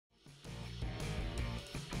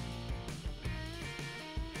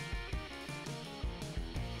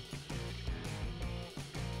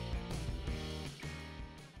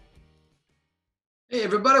Hey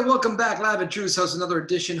everybody, welcome back. Live at Drew's house, another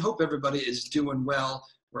edition. Hope everybody is doing well.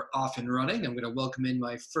 We're off and running. I'm going to welcome in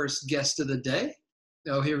my first guest of the day.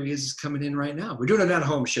 Oh, here he is coming in right now. We're doing an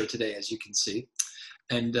at-home show today, as you can see.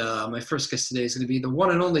 And my first guest today is going to be the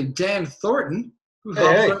one and only Dan Thornton, who hops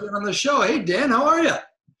right in on the show. Hey Dan, how are you?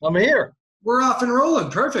 I'm here. We're off and rolling.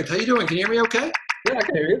 Perfect. How you doing? Can you hear me okay? Yeah, I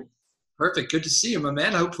can hear you. Perfect. Good to see you, my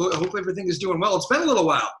man. I hope everything is doing well. It's been a little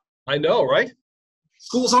while. I know, right?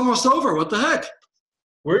 School's almost over. What the heck?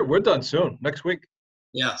 We're done soon. Next week.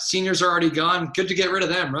 Yeah, seniors are already gone. Good to get rid of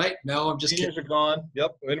them, right? No, I'm just Seniors kidding. are gone.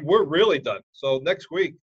 Yep, and we're really done. So next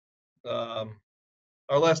week, our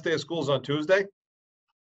last day of school is on Tuesday,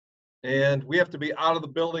 and we have to be out of the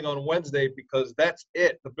building on Wednesday because that's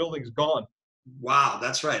it. The building's gone. Wow,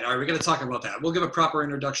 that's right. All right, we're going to talk about that. We'll give a proper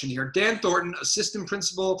introduction here. Dan Thornton, assistant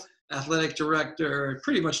principal, athletic director,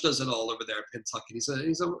 pretty much does it all over there at Pentucket.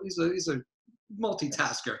 He's a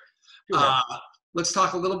multitasker. Let's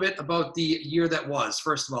talk a little bit about the year that was.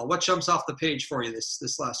 First of all, what jumps off the page for you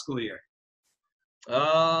this last school year?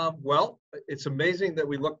 Well, it's amazing that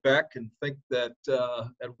we look back and think that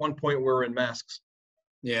at one point we were in masks.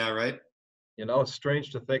 Yeah, right. You know, it's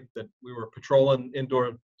strange to think that we were patrolling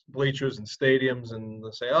indoor bleachers and stadiums and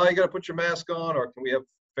they say, oh, you got to put your mask on, or can we have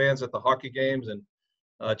fans at the hockey games? And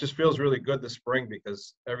it just feels really good this spring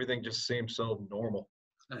because everything just seems so normal.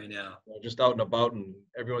 I know. You know, just out and about, and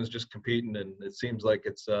everyone's just competing, and it seems like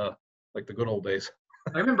it's like the good old days.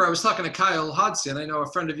 I remember I was talking to Kyle Hodson. I know a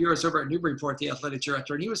friend of yours over at Newburyport, the athletic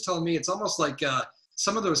director, and he was telling me it's almost like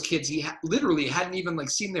some of those kids he literally hadn't even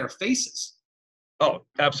seen their faces. Oh,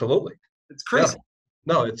 absolutely. It's crazy.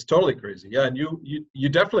 Yeah. No, it's totally crazy. Yeah, and you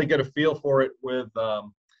definitely get a feel for it with,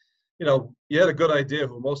 you know, you had a good idea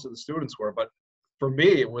who most of the students were, but for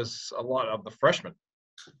me, it was a lot of the freshmen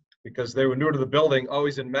because they were new to the building,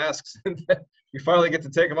 always in masks, and then you finally get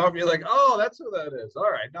to take them off, and you're like, oh, that's who that is.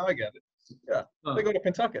 All right, now I get it. Yeah, they go to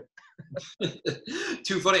Pentucket.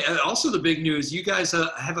 Too funny. And also the big news, you guys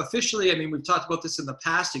have officially, I mean, we've talked about this in the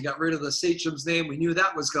past, you got rid of the Sachem's name. We knew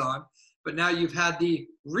that was gone, but now you've had the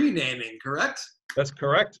renaming, correct? That's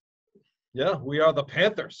correct. Yeah, we are the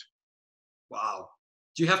Panthers. Wow.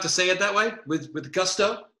 Do you have to say it that way with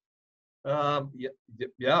gusto?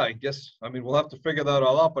 Yeah, I guess. I mean, we'll have to figure that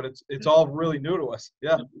all out, but it's all really new to us.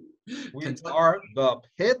 Yeah, we are the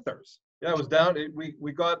Panthers. Yeah, I was down.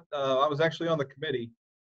 We got. I was actually on the committee,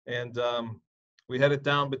 and we had it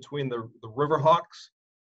down between the Riverhawks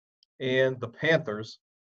and the Panthers,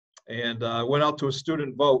 and went out to a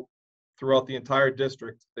student vote throughout the entire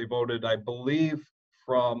district. They voted, I believe,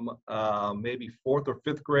 from maybe 4th or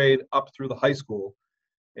 5th grade up through the high school.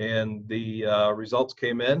 And the results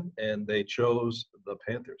came in, and they chose the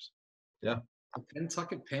Panthers. Yeah. The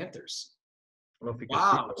Pentucket Panthers. I don't know if you can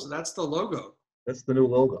Wow. see So that's the logo. that's the new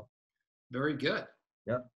logo. Very good.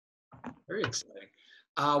 Yeah. Very exciting.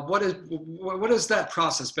 What has that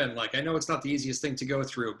process been like? I know it's not the easiest thing to go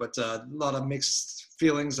through, but a lot of mixed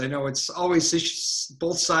feelings. I know it's always issues,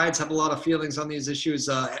 both sides have a lot of feelings on these issues.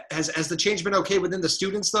 Has the change been okay within the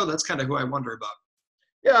students, though? That's kind of who I wonder about.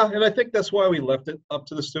 Yeah, and I think that's why we left it up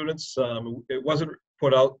to the students. It wasn't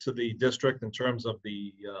put out to the district in terms of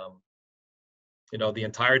the, you know, the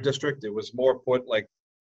entire district. It was more put like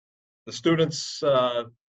the students.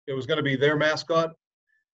 It was going to be their mascot,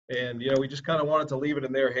 and you know, we just kind of wanted to leave it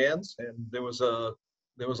in their hands. And there was a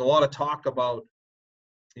lot of talk about,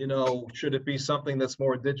 you know, should it be something that's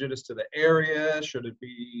more indigenous to the area? Should it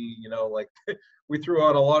be, you know, like we threw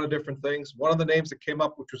out a lot of different things. One of the names that came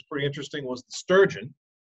up, which was pretty interesting, was the sturgeon,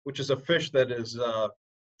 which is a fish that is,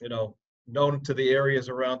 you know, known to the areas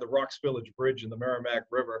around the Rocks Village Bridge and the Merrimack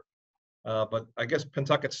River. But I guess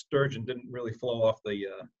Pentucket sturgeon didn't really flow off the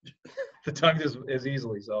the tongue as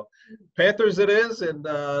easily. So Panthers it is, and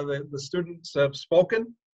the students have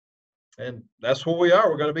spoken, and that's who we are.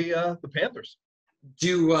 We're going to be the Panthers.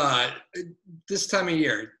 Do this time of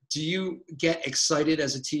year, do you get excited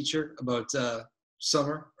as a teacher about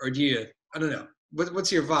summer, or do you? I don't know.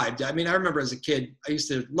 What's your vibe? I mean, I remember as a kid, I used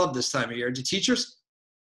to love this time of year. Do teachers?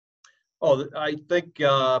 Oh, I think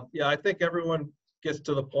yeah, I think everyone gets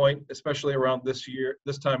to the point, especially around this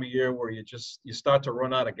time of year, where you start to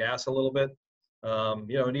run out of gas a little bit.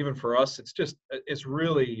 You know, and even for us, it's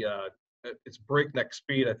really it's breakneck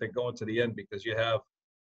speed, I think, going to the end, because you have,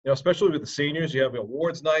 you know, especially with the seniors, you have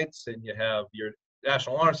awards nights, and you have your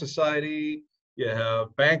National Honor Society, you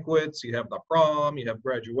have banquets, you have the prom, you have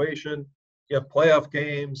graduation, you have playoff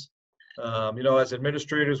games. You know, as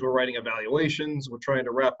administrators, we're writing evaluations. We're trying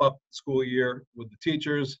to wrap up the school year with the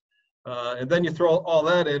teachers. And then you throw all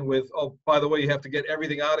that in with, oh, by the way, you have to get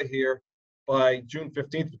everything out of here by June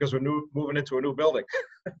 15th because we're moving into a new building.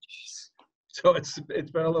 So it's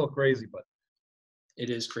been a little crazy, but It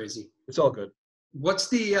is crazy. it's all good. What's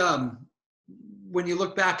the when you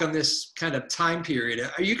look back on this kind of time period,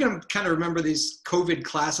 are you going to kind of remember these COVID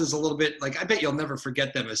classes a little bit? Like, I bet you'll never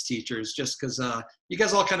forget them as teachers, just because you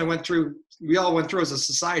guys all kind of went through. We all went through as a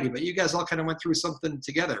society, but you guys all kind of went through something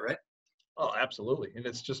together, right? Oh, absolutely. And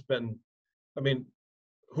it's just been, I mean,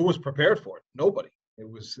 who was prepared for it? Nobody. It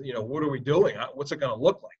was, what are we doing? What's it going to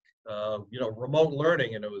look like? Remote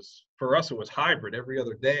learning, and for us, it was hybrid every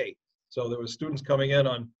other day. So there was students coming in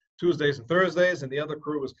on Tuesdays and Thursdays, and the other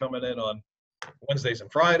crew was coming in on Wednesdays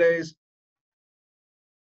and Fridays.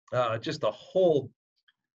 Just a whole,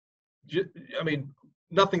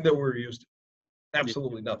 nothing that we're used to.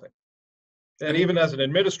 Absolutely nothing. And even as an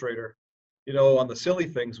administrator, on the silly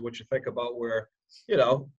things, which you think about where,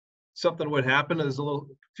 something would happen, there's a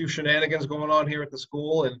few shenanigans going on here at the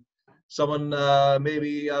school, and someone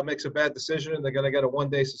maybe makes a bad decision and they're going to get a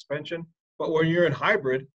 1-day suspension. But when you're in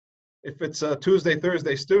hybrid, if it's a Tuesday,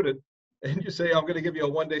 Thursday student, and you say, I'm going to give you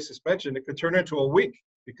a 1-day suspension, it could turn into a week.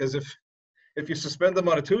 Because if you suspend them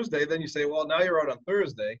on a Tuesday, then you say, well, now you're out on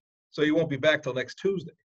Thursday, so you won't be back till next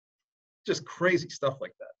Tuesday. Just crazy stuff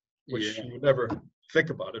like that, which you would never think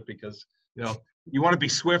about it, because, you want to be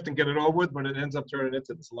swift and get it over with, but it ends up turning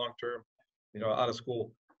into this long-term, out of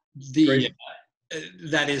school.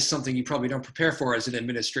 That is something you probably don't prepare for as an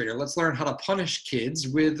administrator. Let's learn how to punish kids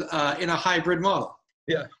in a hybrid model.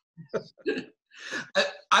 Yeah.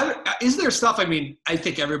 Is there stuff, I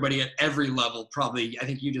think everybody at every level probably, I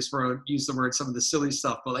think you just used the word, some of the silly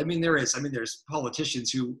stuff, but there's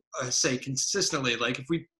politicians who say consistently, like, if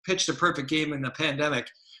we pitched a perfect game in the pandemic,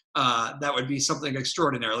 that would be something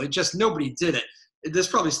extraordinary. Just nobody did it. There's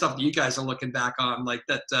probably stuff that you guys are looking back on like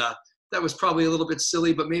that, that was probably a little bit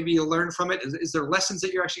silly, but maybe you'll learn from it. Is there lessons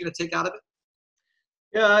that you're actually going to take out of it?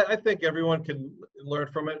 Yeah, I think everyone can learn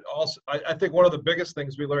from it. Also, I think one of the biggest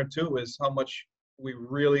things we learned too is how much we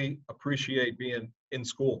really appreciate being in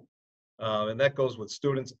school. And that goes with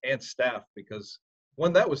students and staff, because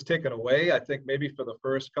when that was taken away, I think maybe for the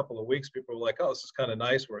first couple of weeks, people were like, oh, this is kind of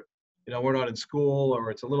nice. We're not in school,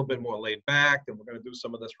 or it's a little bit more laid back, and we're going to do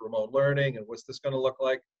some of this remote learning, and what's this going to look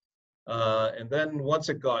like? And then once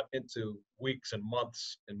it got into weeks and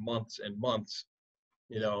months and months and months,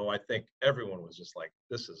 I think everyone was just like,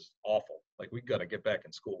 this is awful. Like, we got to get back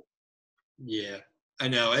in school. Yeah, I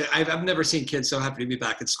know. I've never seen kids so happy to be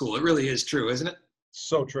back at school. It really is true, isn't it?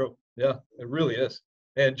 So true. Yeah, it really is.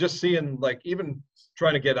 And just seeing, like, even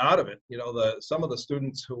trying to get out of it, some of the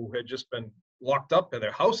students who had just been locked up in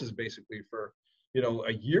their houses basically for,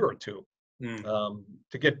 a year or two,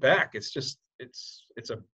 to get back, it's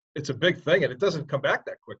a big thing, and it doesn't come back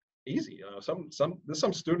that quick, easy. There's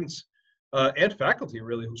some students and faculty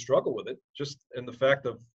really who struggle with it, just in the fact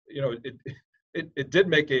of, it did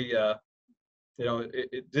make it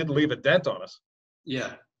did leave a dent on us.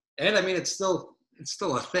 Yeah. And it's still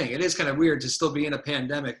a thing. It is kind of weird to still be in a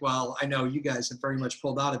pandemic. While I know you guys have very much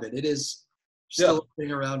pulled out of it, it is still a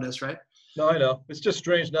thing around us, right? No, I know. It's just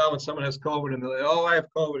strange now when someone has COVID and they're like, oh, I have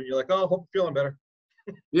COVID. And you're like, oh, hope you're feeling better.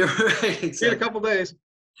 You're right. Exactly. See you in a couple of days.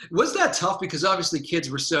 Was that tough? Because obviously kids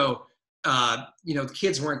were so,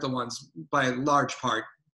 kids weren't the ones by a large part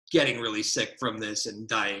getting really sick from this and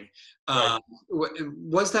dying. Right.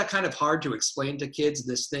 Was that kind of hard to explain to kids,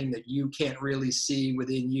 this thing that you can't really see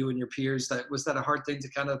within you and your peers? Was that a hard thing to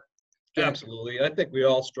kind of get? Absolutely. I think we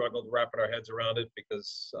all struggled wrapping our heads around it,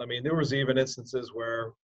 because, there was even instances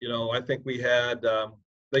where, I think we had the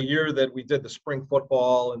year that we did the spring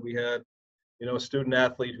football, and we had, a student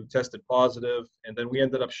athlete who tested positive, and then we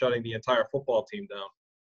ended up shutting the entire football team down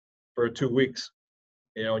for 2 weeks.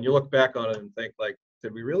 And you look back on it and think, like,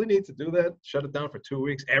 did we really need to do that? Shut it down for 2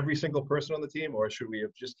 weeks, every single person on the team, or should we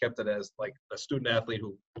have just kept it as like a student athlete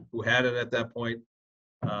who had it at that point?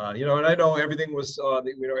 And I know everything was,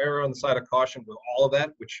 err on the side of caution with all of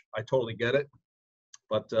that, which I totally get it.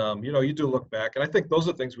 But, you do look back, and I think those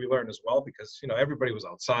are things we learned as well, because, everybody was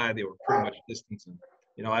outside, they were pretty much distanced, and,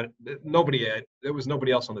 there was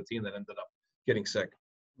nobody else on the team that ended up getting sick.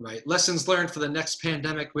 Right. Lessons learned for the next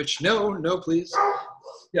pandemic, which no, please.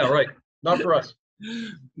 Yeah, right. Not for us.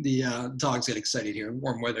 The dogs get excited here in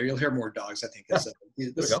warm weather. You'll hear more dogs, I think. That's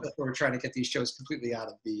why we're trying to get these shows completely out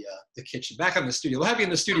of the kitchen. Back on the studio. We'll have you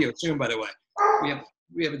in the studio soon, by the way.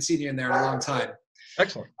 We haven't seen you in there in a long time.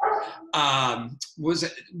 Excellent.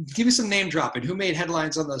 Give me some name dropping. Who made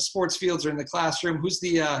headlines on the sports fields or in the classroom? Who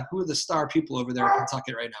are the star people over there in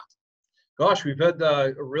Pentucket right now? Gosh, we've had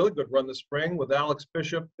a really good run this spring with Alex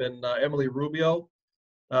Bishop and Emily Rubio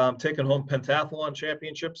taking home pentathlon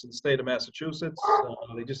championships in the state of Massachusetts.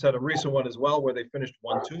 They just had a recent one as well where they finished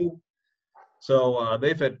 1-2. So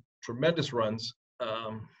they've had tremendous runs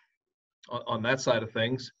on that side of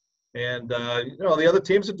things. And, the other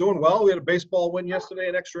teams are doing well. We had a baseball win yesterday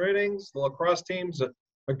in extra innings. The lacrosse teams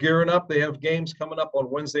are gearing up. They have games coming up on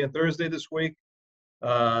Wednesday and Thursday this week.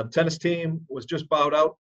 Tennis team was just bowed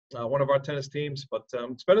out, one of our tennis teams, but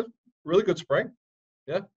it's been a really good spring.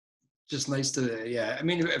 Yeah. Just nice to, yeah. I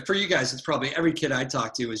mean, for you guys, it's probably every kid I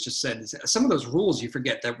talked to has just said some of those rules you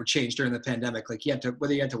forget that were changed during the pandemic. Like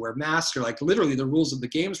whether you had to wear masks or like literally the rules of the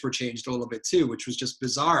games were changed a little bit too, which was just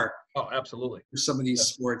bizarre. Oh, absolutely. For some of these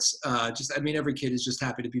sports. Every kid is just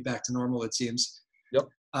happy to be back to normal, it seems. Yep.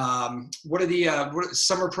 What what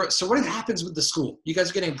happens with the school? You guys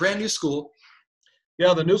are getting a brand new school.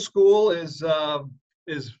 Yeah, the new school is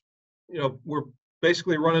we're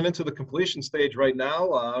basically running into the completion stage right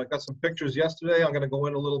now. I got some pictures yesterday. I'm going to go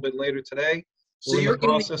in a little bit later today. So we're you're in the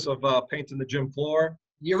process of painting the gym floor.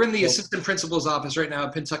 You're in the assistant principal's office right now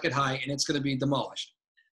at Pentucket High, and it's going to be demolished.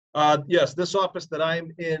 Yes, this office that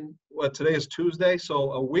I'm in, today is Tuesday,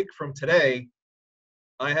 so a week from today,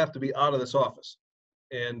 I have to be out of this office.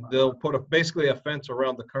 And they'll put basically a fence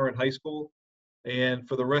around the current high school. And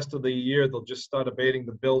for the rest of the year, they'll just start abating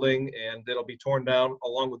the building, and it'll be torn down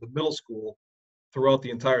along with the middle school throughout the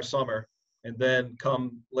entire summer. And then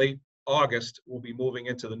come late August, we'll be moving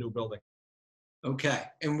into the new building. Okay.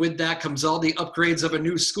 And with that comes all the upgrades of a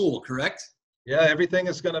new school, correct? Yeah, everything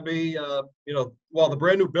is going to be, the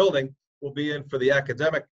brand new building will be in for the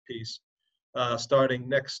academic piece starting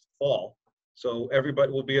next fall. So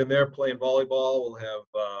everybody will be in there playing volleyball. We'll have,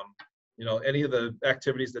 any of the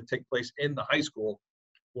activities that take place in the high school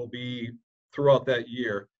will be throughout that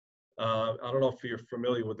year. I don't know if you're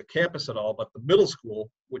familiar with the campus at all, but the middle school,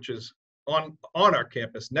 which is on our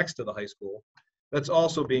campus next to the high school, that's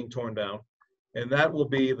also being torn down. And that will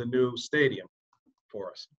be the new stadium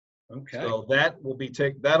for us. Okay. So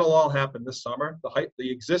that'll all happen this summer.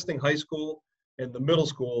 The existing high school and the middle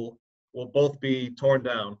school will both be torn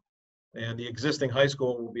down. And the existing high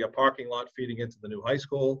school will be a parking lot feeding into the new high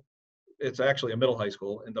school. It's actually a middle high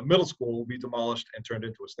school, and the middle school will be demolished and turned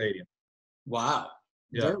into a stadium. Wow.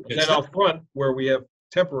 Yeah. And then out front, where we have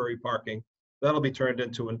temporary parking, that'll be turned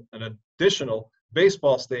into an additional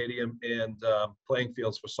baseball stadium and playing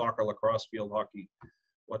fields for soccer, lacrosse, field hockey,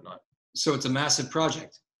 whatnot. So it's a massive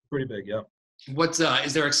project. Pretty big, yeah.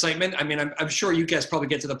 Is there excitement? I mean, I'm sure you guys probably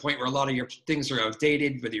get to the point where a lot of your things are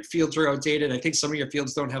outdated, whether your fields are outdated. I think some of your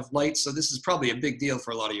fields don't have lights, so this is probably a big deal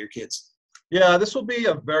for a lot of your kids. Yeah, this will be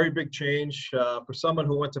a very big change for someone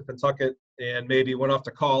who went to Pentucket and maybe went off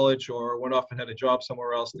to college or went off and had a job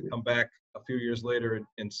somewhere else to come back a few years later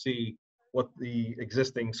and see what the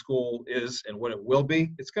existing school is and what it will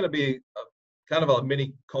be. It's going to be kind of a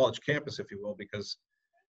mini college campus, if you will, because,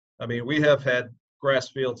 I mean, we have had grass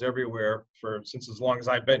fields everywhere since as long as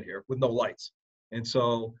I've been here with no lights. And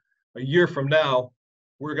so a year from now,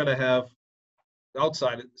 we're going to have,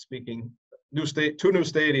 outside speaking, two new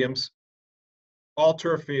stadiums, all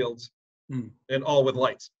turf fields, and all with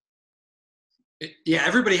lights. Yeah,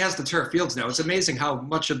 everybody has the turf fields now. It's amazing how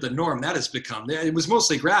much of the norm that has become. It was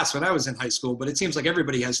mostly grass when I was in high school, but it seems like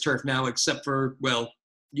everybody has turf now except for,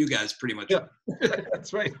 you guys pretty much. Yeah,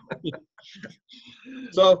 that's right.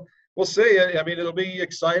 So we'll see. I mean, it'll be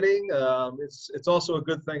exciting. It's also a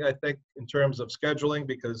good thing, I think, in terms of scheduling,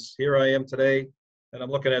 because here I am today, and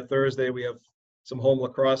I'm looking at Thursday. We have some home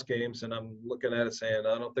lacrosse games, and I'm looking at it saying,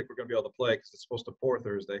 I don't think we're going to be able to play because it's supposed to pour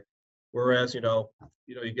Thursday. Whereas, you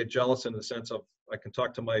get jealous in the sense of I can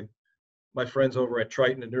talk to my friends over at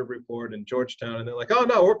Triton and Newburyport and Georgetown, and they're like, "Oh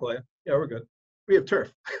no, we're playing. Yeah, we're good. We have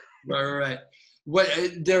turf." All right.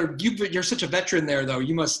 You're such a veteran there, though.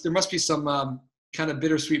 There must be some kind of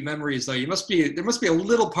bittersweet memories, though. There must be a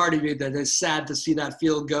little part of you that is sad to see that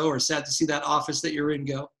field go, or sad to see that office that you're in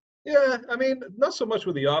go. Yeah, I mean, not so much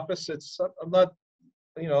with the office. I'm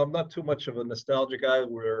not too much of a nostalgia guy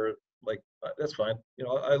where, like, that's fine.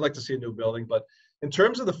 I like to see a new building, but in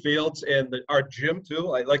terms of the fields and our gym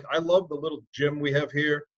too, I love the little gym we have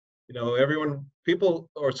here. People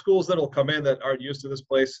or schools that'll come in that aren't used to this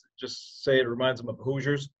place just say it reminds them of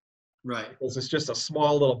Hoosiers. Right. Because it's just a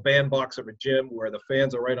small little bandbox of a gym where the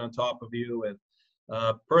fans are right on top of you.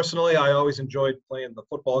 And personally, I always enjoyed playing the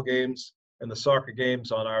football games and the soccer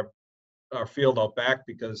games on our field out back,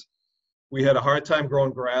 because we had a hard time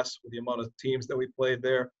growing grass with the amount of teams that we played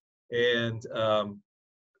there. And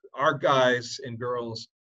our guys and girls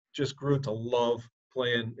just grew to love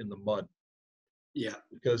playing in the mud. Yeah.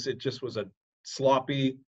 Because it just was a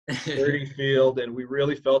sloppy, dirty field, and we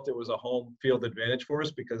really felt it was a home field advantage for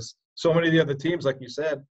us, because so many of the other teams, like you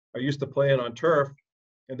said, are used to playing on turf,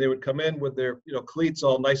 and they would come in with their cleats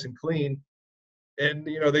all nice and clean, And,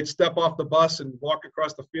 they'd step off the bus and walk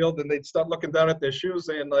across the field, and they'd start looking down at their shoes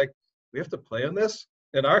saying, like, we have to play on this?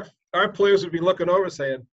 And our players would be looking over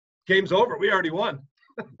saying, game's over. We already won.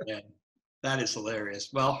 Yeah, that is hilarious.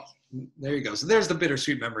 Well, there you go. So there's the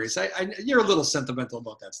bittersweet memories. You're a little sentimental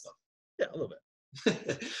about that stuff. Yeah, a little bit.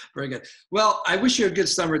 Very good. Well, I wish you a good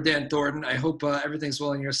summer, Dan Thornton. I hope everything's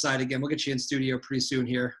well on your side again. We'll get you in studio pretty soon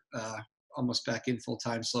here, almost back in full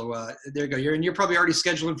time. So there you go. You're probably already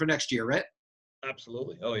scheduling for next year, right?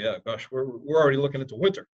 Absolutely. Oh yeah, gosh, we're already looking into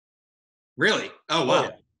winter. Really? Oh wow.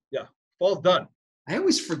 Oh, yeah. Fall's done. I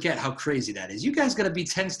always forget how crazy that is. You guys got to be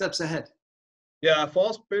 10 steps ahead. Yeah,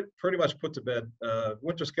 fall's pretty much put to bed.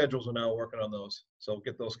 Winter schedules are now working on those, so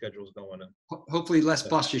get those schedules going. Hopefully less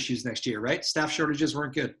bus issues next year, right? Staff shortages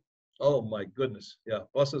weren't good. Oh my goodness. Yeah,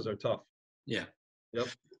 buses are tough. Yeah. Yep.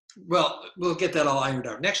 Well, we'll get that all ironed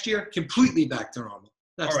out. Next year, completely back to normal.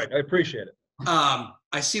 All right, I appreciate it.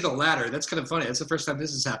 I see the ladder. That's kind of funny. That's the first time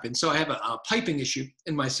this has happened. So I have a piping issue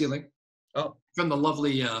in my ceiling. Oh. From the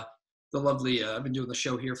lovely, I've been doing the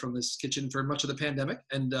show here from this kitchen for much of the pandemic.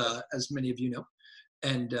 And as many of you know,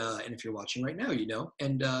 and if you're watching right now, you know,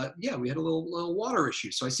 and yeah, we had a little water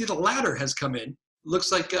issue. So I see the ladder has come in.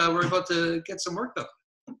 Looks like we're about to get some work done.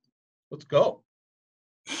 Let's go.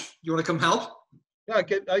 You want to come help? Yeah, I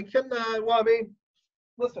can, well, I mean,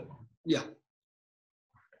 listen. Yeah.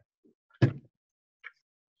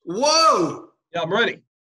 Whoa! Yeah, I'm ready.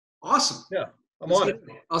 Awesome. Yeah, I'm on it.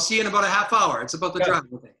 I'll see you in about a half hour. It's about the drive.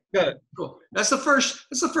 Got it. Cool. That's the first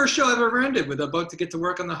show I've ever ended with about to get to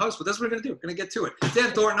work on the house, but that's what we're gonna do. We're gonna get to it.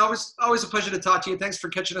 Dan Thornton, always a pleasure to talk to you. Thanks for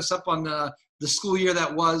catching us up on the school year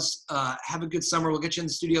that was. Have a good summer. We'll get you in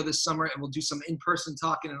the studio this summer, and we'll do some in-person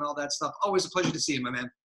talking and all that stuff. Always a pleasure to see you, my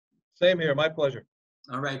man. Same here. My pleasure.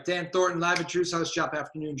 All right, Dan Thornton, live at Drew's House Shop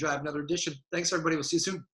Afternoon Drive, another edition. Thanks, everybody. We'll see you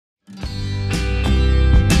soon.